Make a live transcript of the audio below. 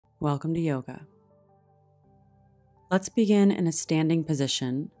Welcome to yoga. Let's begin in a standing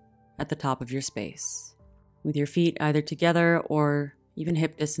position at the top of your space. With your feet either together or even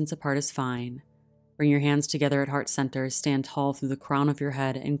hip distance apart is fine. Bring your hands together at heart center, stand tall through the crown of your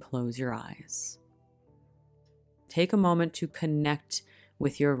head, and close your eyes. Take a moment to connect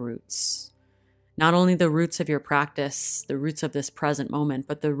with your roots. Not only the roots of your practice, the roots of this present moment,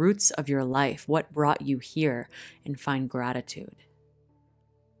 but the roots of your life, what brought you here, and find gratitude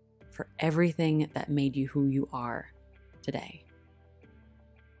for everything that made you who you are today.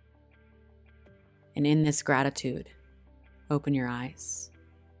 And in this gratitude, open your eyes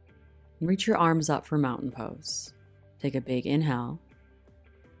and reach your arms up for mountain pose. Take a big inhale,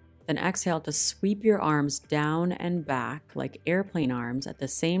 then exhale to sweep your arms down and back like airplane arms. At the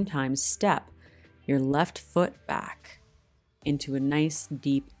same time, step your left foot back into a nice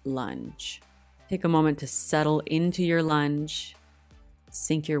deep lunge. Take a moment to settle into your lunge.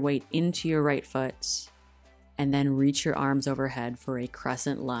 Sink your weight into your right foot, and then reach your arms overhead for a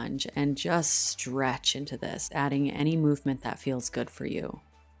crescent lunge and just stretch into this, adding any movement that feels good for you.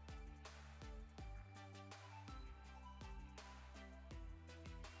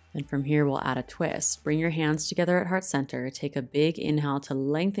 And from here, we'll add a twist. Bring your hands together at heart center. Take a big inhale to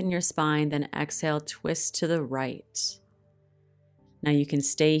lengthen your spine, then exhale, twist to the right. Now you can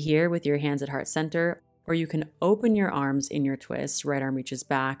stay here with your hands at heart center, or you can open your arms in your twist. Right arm reaches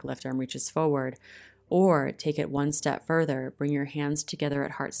back, left arm reaches forward. Or take it one step further. Bring your hands together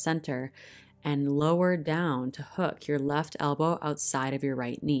at heart center and lower down to hook your left elbow outside of your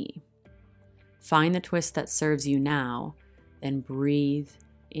right knee. Find the twist that serves you now, then breathe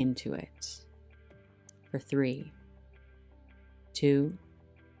into it. For 3, 2,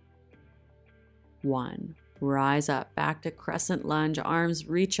 1. Rise up, back to crescent lunge, arms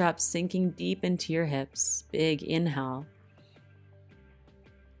reach up, sinking deep into your hips. Big inhale.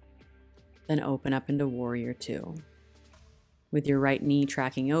 Then open up into warrior 2. With your right knee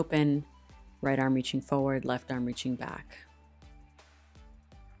tracking open, right arm reaching forward, left arm reaching back.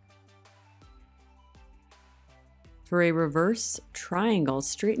 For a reverse triangle,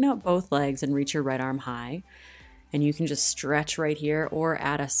 straighten out both legs and reach your right arm high. And you can just stretch right here or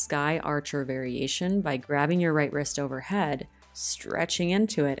add a sky archer variation by grabbing your right wrist overhead, stretching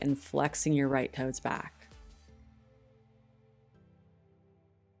into it, and flexing your right toes back.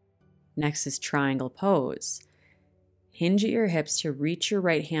 Next is triangle pose. Hinge at your hips to reach your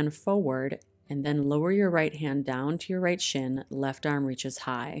right hand forward and then lower your right hand down to your right shin, left arm reaches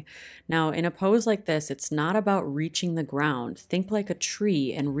high. Now, in a pose like this, it's not about reaching the ground. Think like a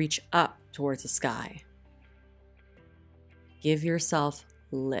tree and reach up towards the sky. Give yourself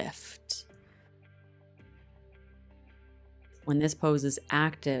lift. When this pose is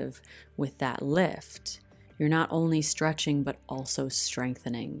active with that lift, you're not only stretching but also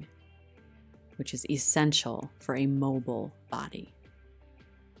strengthening, which is essential for a mobile body.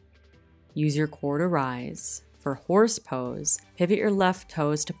 Use your core to rise. For horse pose, pivot your left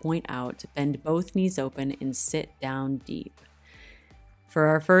toes to point out, bend both knees open, and sit down deep. For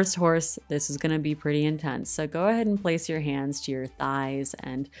our first horse, this is going to be pretty intense, so go ahead and place your hands to your thighs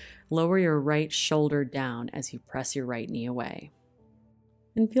and lower your right shoulder down as you press your right knee away.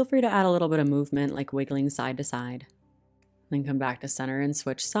 And feel free to add a little bit of movement, like wiggling side to side. Then come back to center and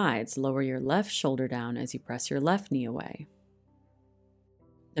switch sides. Lower your left shoulder down as you press your left knee away.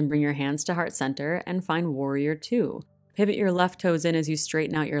 Then bring your hands to heart center and find warrior 2. Pivot your left toes in as you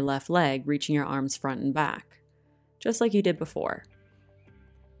straighten out your left leg, reaching your arms front and back, just like you did before.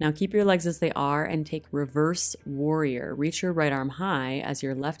 Now keep your legs as they are and take reverse warrior. Reach your right arm high as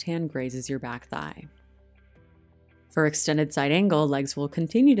your left hand grazes your back thigh. For extended side angle, legs will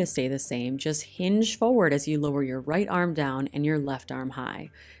continue to stay the same. Just hinge forward as you lower your right arm down and your left arm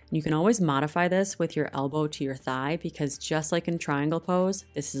high. And you can always modify this with your elbow to your thigh, because just like in triangle pose,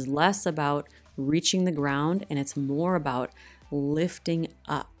 this is less about reaching the ground and it's more about lifting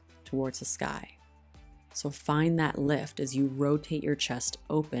up towards the sky. So find that lift as you rotate your chest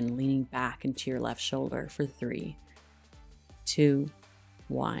open, leaning back into your left shoulder for 3, 2,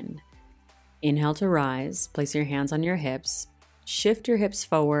 1. Inhale to rise, place your hands on your hips, shift your hips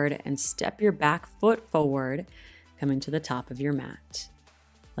forward and step your back foot forward, coming to the top of your mat.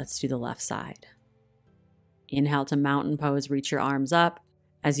 Let's do the left side. Inhale to mountain pose, reach your arms up.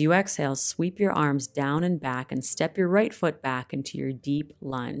 As you exhale, sweep your arms down and back and step your right foot back into your deep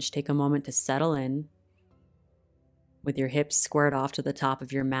lunge. Take a moment to settle in. With your hips squared off to the top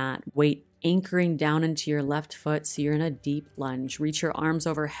of your mat, weight anchoring down into your left foot so you're in a deep lunge. Reach your arms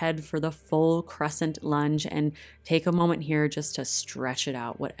overhead for the full crescent lunge and take a moment here just to stretch it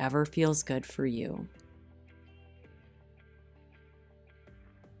out, whatever feels good for you.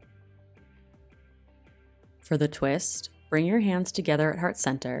 For the twist, bring your hands together at heart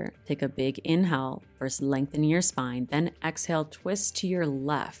center. Take a big inhale, first lengthening your spine, then exhale, twist to your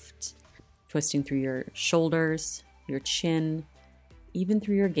left, twisting through your shoulders, your chin, even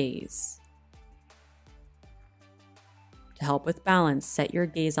through your gaze. To help with balance, set your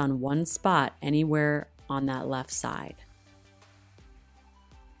gaze on one spot anywhere on that left side.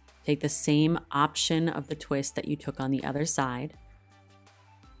 Take the same option of the twist that you took on the other side,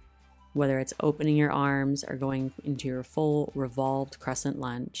 whether it's opening your arms or going into your full revolved crescent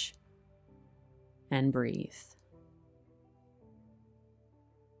lunge, and breathe.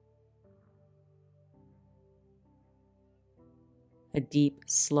 A deep,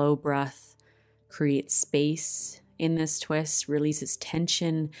 slow breath creates space in this twist, releases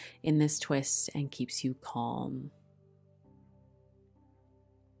tension in this twist, and keeps you calm.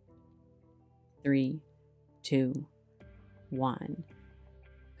 3, 2, 1.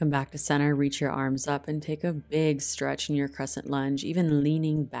 Come back to center, reach your arms up, and take a big stretch in your crescent lunge, even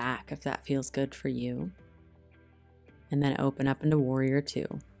leaning back if that feels good for you. And then open up into Warrior 2.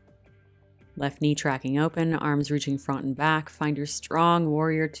 Left knee tracking open, arms reaching front and back. Find your strong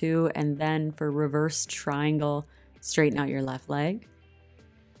Warrior 2, and then for reverse triangle, straighten out your left leg.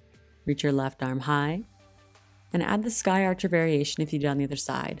 Reach your left arm high, and add the sky archer variation if you did on the other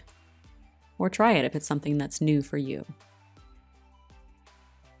side. Or try it if it's something that's new for you.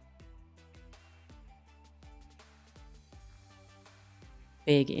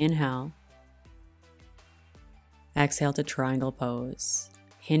 Big inhale. Exhale to triangle pose.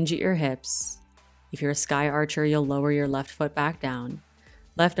 Hinge at your hips. If you're a sky archer, you'll lower your left foot back down.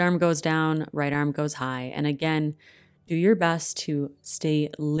 Left arm goes down, right arm goes high. And again, do your best to stay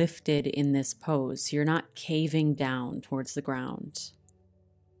lifted in this pose so you're not caving down towards the ground.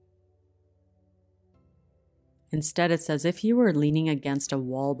 Instead, it's as if you were leaning against a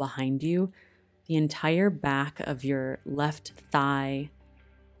wall behind you. The entire back of your left thigh,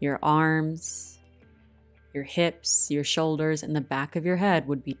 your arms, your hips, your shoulders, and the back of your head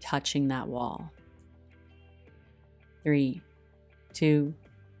would be touching that wall. 3, 2,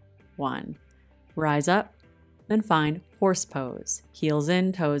 1. Rise up, then find horse pose. Heels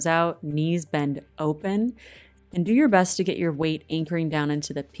in, toes out, knees bend open, and do your best to get your weight anchoring down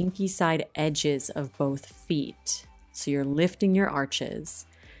into the pinky side edges of both feet. So you're lifting your arches.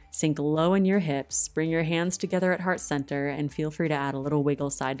 Sink low in your hips, bring your hands together at heart center, and feel free to add a little wiggle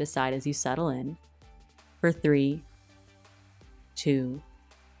side to side as you settle in. For 3, 2,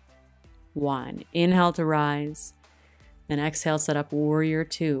 1. Inhale to rise, then exhale, set up Warrior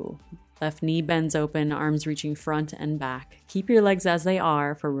 2. Left knee bends open, arms reaching front and back. Keep your legs as they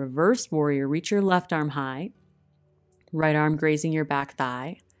are. For reversed warrior, reach your left arm high, right arm grazing your back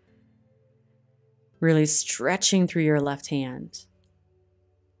thigh. Really stretching through your left hand.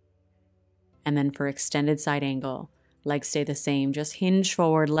 And then for extended side angle, legs stay the same. Just hinge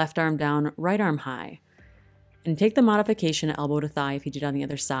forward, left arm down, right arm high. And take the modification elbow to thigh if you did on the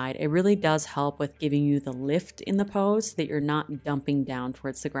other side. It really does help with giving you the lift in the pose so that you're not dumping down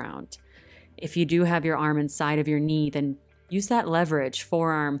towards the ground. If you do have your arm inside of your knee, then use that leverage,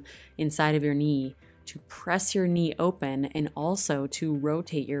 forearm inside of your knee, to press your knee open and also to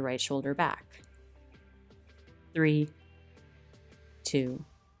rotate your right shoulder back. 3, 2,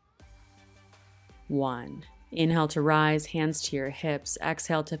 1. Inhale to rise, hands to your hips.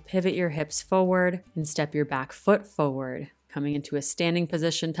 Exhale to pivot your hips forward and step your back foot forward, coming into a standing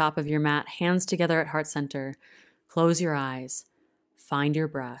position, top of your mat, hands together at heart center. Close your eyes. Find your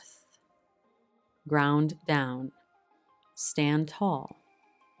breath. Ground down. Stand tall.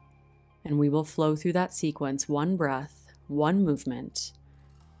 And we will flow through that sequence, one breath, one movement.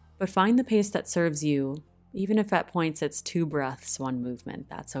 But find the pace that serves you. Even if at points it's 2 breaths, 1 movement,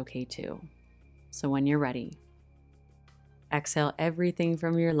 that's okay too. So when you're ready, exhale everything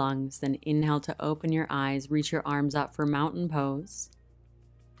from your lungs, then inhale to open your eyes, reach your arms up for mountain pose.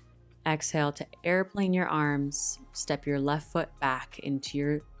 Exhale to airplane your arms, step your left foot back into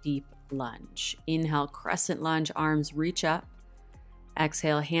your deep lunge. Inhale, crescent lunge, arms reach up.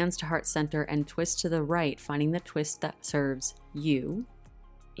 Exhale, hands to heart center and twist to the right, finding the twist that serves you.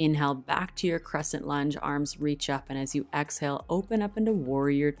 Inhale back to your crescent lunge, arms reach up, and as you exhale, open up into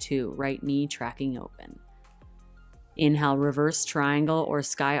Warrior 2, right knee tracking open. Inhale, reverse triangle or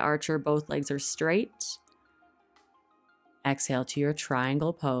sky archer, both legs are straight. Exhale to your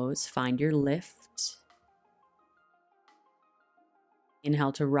triangle pose, find your lift.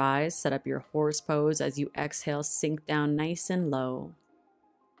 Inhale to rise, set up your horse pose. As you exhale, sink down nice and low.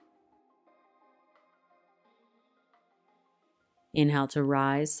 Inhale to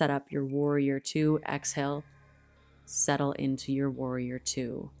rise, set up your Warrior 2. Exhale, settle into your Warrior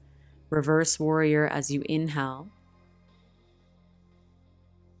 2. Reverse warrior as you inhale.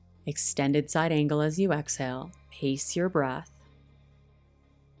 Extended side angle as you exhale. Pace your breath.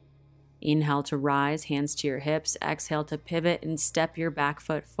 Inhale to rise, hands to your hips. Exhale to pivot and step your back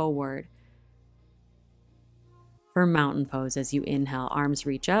foot forward. For mountain pose as you inhale, arms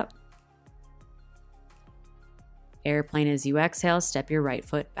reach up. Airplane as you exhale, step your right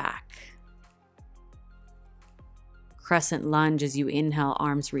foot back. Crescent lunge as you inhale,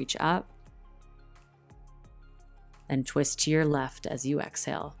 arms reach up. Then twist to your left as you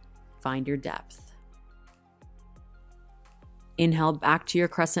exhale. Find your depth. Inhale back to your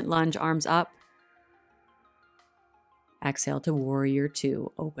crescent lunge, arms up. Exhale to warrior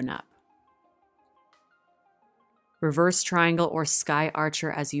two, open up. Reverse triangle or sky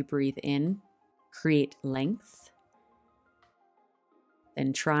archer as you breathe in. Create length.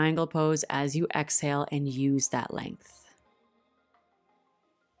 Then triangle pose as you exhale and use that length.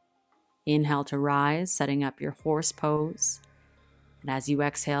 Inhale to rise, setting up your horse pose. And as you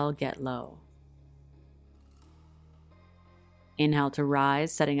exhale, get low. Inhale to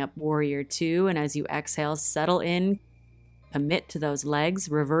rise, setting up warrior two. And as you exhale, settle in. Commit to those legs.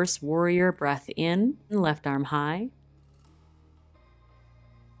 Reverse warrior, breath in, left arm high.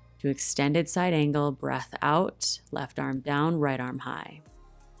 To extended side angle, breath out, left arm down, right arm high.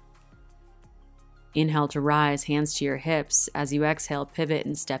 Inhale to rise, hands to your hips. As you exhale, pivot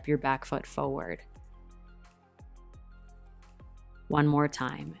and step your back foot forward. One more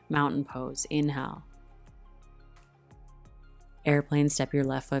time, mountain pose, inhale. Airplane, step your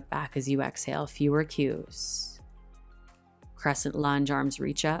left foot back as you exhale, fewer cues. Crescent lunge, arms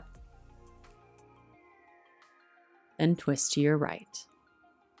reach up. Then twist to your right.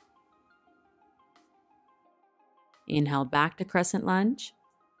 Inhale back to crescent lunge.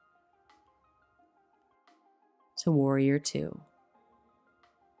 To warrior two.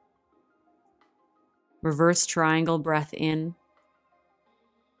 Reverse triangle, breath in.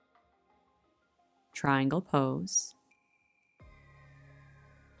 Triangle pose.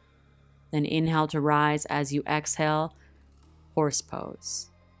 Then inhale to rise as you exhale, horse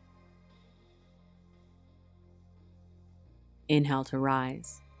pose. Inhale to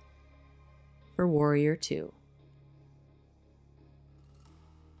rise for warrior two.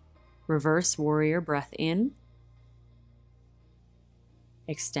 Reverse warrior, breath in.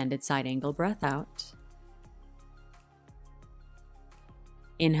 Extended side angle, breath out.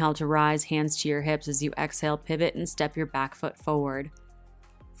 Inhale to rise, hands to your hips. As you exhale, pivot and step your back foot forward.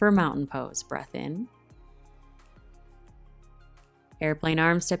 For mountain pose, breath in. Airplane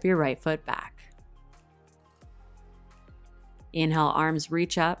arms, step your right foot back. Inhale, arms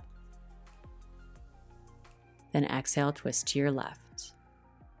reach up. Then exhale, twist to your left.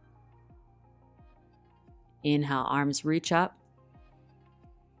 Inhale, arms reach up.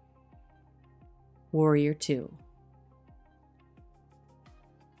 Warrior two.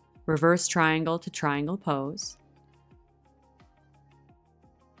 Reverse triangle to triangle pose.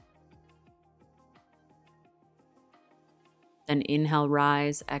 Then inhale,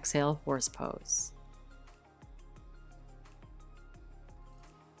 rise, exhale, horse pose.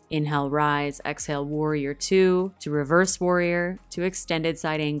 Inhale, rise, exhale, warrior two to reverse warrior to extended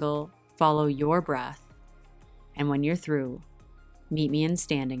side angle. Follow your breath. And when you're through, meet me in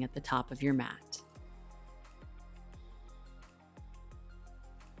standing at the top of your mat.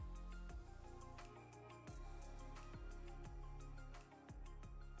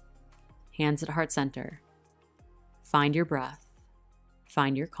 Hands at heart center. Find your breath.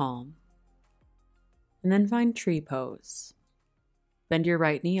 Find your calm. And then find tree pose. Bend your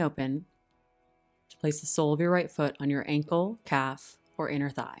right knee open to place the sole of your right foot on your ankle, calf, or inner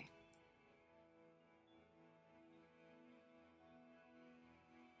thigh.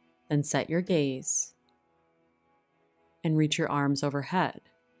 Then set your gaze and reach your arms overhead.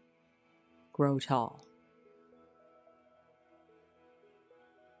 Grow tall.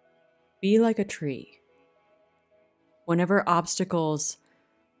 Be like a tree. Whenever obstacles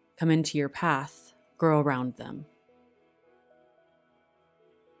come into your path, grow around them.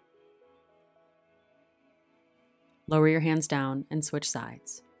 Lower your hands down and switch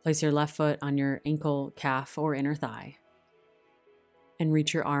sides. Place your left foot on your ankle, calf, or inner thigh. And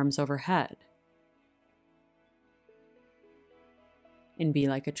reach your arms overhead. And be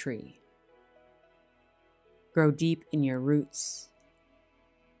like a tree. Grow deep in your roots.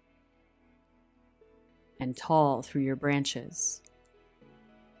 And tall through your branches.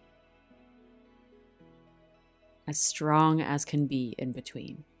 As strong as can be in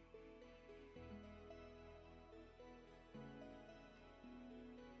between.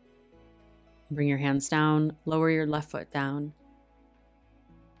 Bring your hands down, lower your left foot down.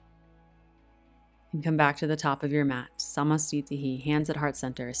 And come back to the top of your mat. Samastitihi, hands at heart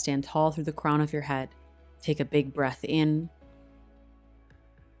center. Stand tall through the crown of your head. Take a big breath in.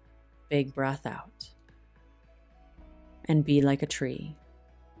 Big breath out. And be like a tree,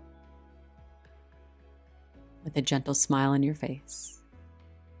 with a gentle smile on your face.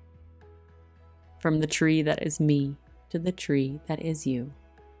 From the tree that is me to the tree that is you.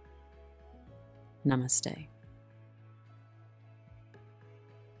 Namaste.